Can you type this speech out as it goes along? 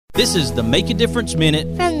This is the Make a Difference Minute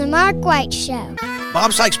from the Mark White Show.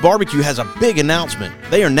 Bob Sykes Barbecue has a big announcement.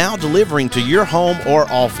 They are now delivering to your home or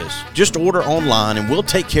office. Just order online and we'll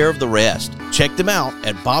take care of the rest. Check them out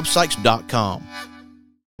at bobsykes.com.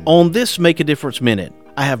 On this Make a Difference Minute,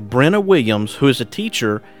 I have Brenna Williams, who is a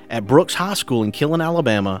teacher at Brooks High School in Killen,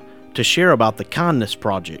 Alabama, to share about the Kindness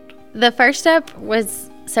Project. The first step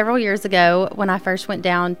was several years ago when I first went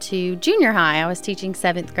down to junior high. I was teaching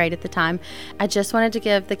 7th grade at the time. I just wanted to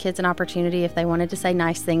give the kids an opportunity, if they wanted to say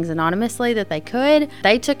nice things anonymously, that they could.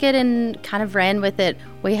 They took it and kind of ran with it.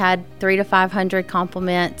 We had 300 to 500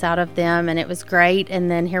 compliments out of them, and it was great. And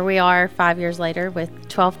then here we are 5 years later with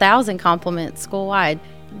 12,000 compliments school-wide.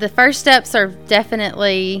 The first steps are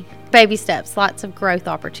definitely baby steps, lots of growth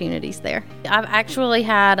opportunities there. I've actually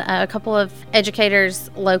had a couple of educators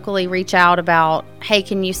locally reach out about, hey,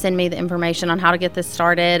 can you send me the information on how to get this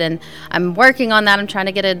started? And I'm working on that. I'm trying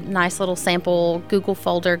to get a nice little sample Google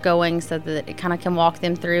folder going so that it kind of can walk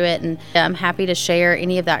them through it. And I'm happy to share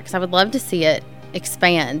any of that because I would love to see it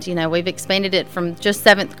expand. You know, we've expanded it from just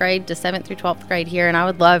 7th grade to 7th through 12th grade here, and I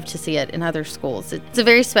would love to see it in other schools. It's a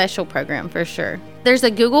very special program for sure. There's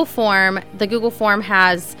a Google form. The Google form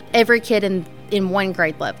has every kid in one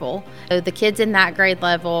grade level. So the kids in that grade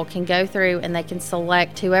level can go through and they can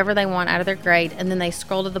select whoever they want out of their grade, and then they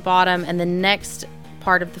scroll to the bottom, and the next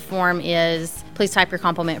part of the form is please type your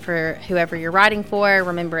compliment for whoever you're writing for.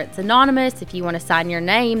 Remember, it's anonymous. If you want to sign your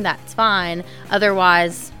name, that's fine.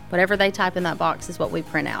 Otherwise, whatever they type in that box is what we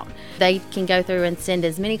print out. They can go through and send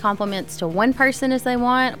as many compliments to one person as they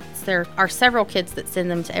want. There are several kids that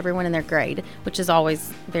send them to everyone in their grade, which is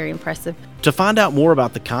always very impressive. To find out more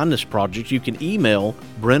about the Kindness Project, you can email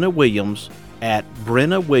Brenna Williams at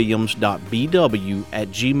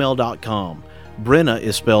brennawilliams.bw@gmail.com. Brenna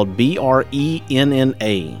is spelled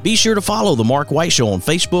Brenna. Be sure to follow The Mark White Show on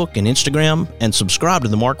Facebook and Instagram, and subscribe to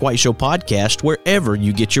The Mark White Show podcast wherever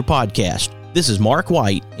you get your podcast. This is Mark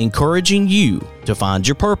White, encouraging you to find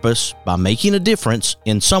your purpose by making a difference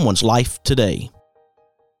in someone's life today.